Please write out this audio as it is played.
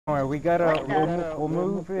Alright, we'll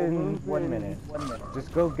move in 1 minute.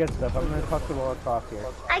 Just go get stuff. I'm gonna talk to CrOfT here.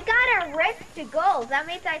 I got a rift to gold. That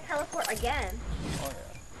means I teleport again. Oh, yeah.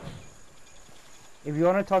 If you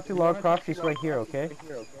want to talk to CrOfT, she's right here, okay?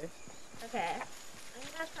 Okay. I'm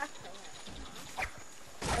gonna talk to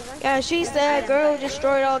her. Yeah, she's the girl who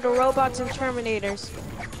destroyed all the robots and Terminators.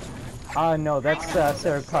 No, that's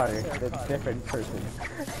Sarah Connor. That's a different person.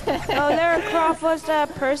 Oh, LaRa was the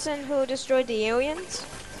person who destroyed the aliens?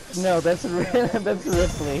 No, that's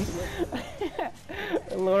Ripley.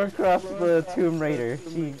 CrOft's the Tomb Raider.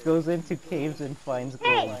 She goes into caves and finds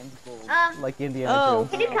gold. Hey, like Indiana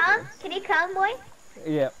Jones. Can you come? Can you come, boy?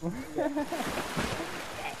 Yeah. Okay,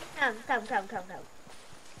 come.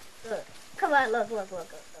 Look. Come on, look.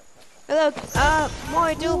 Look,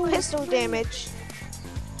 more do pistol damage.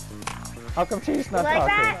 How come she's not like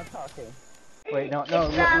talking? That? Wait, no,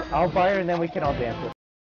 I'll buy her and then we can all dance with her.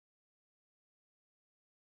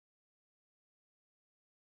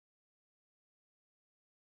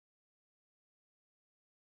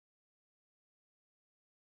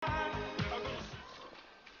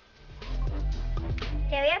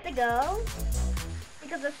 Okay, we have to go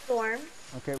because of storm. Okay.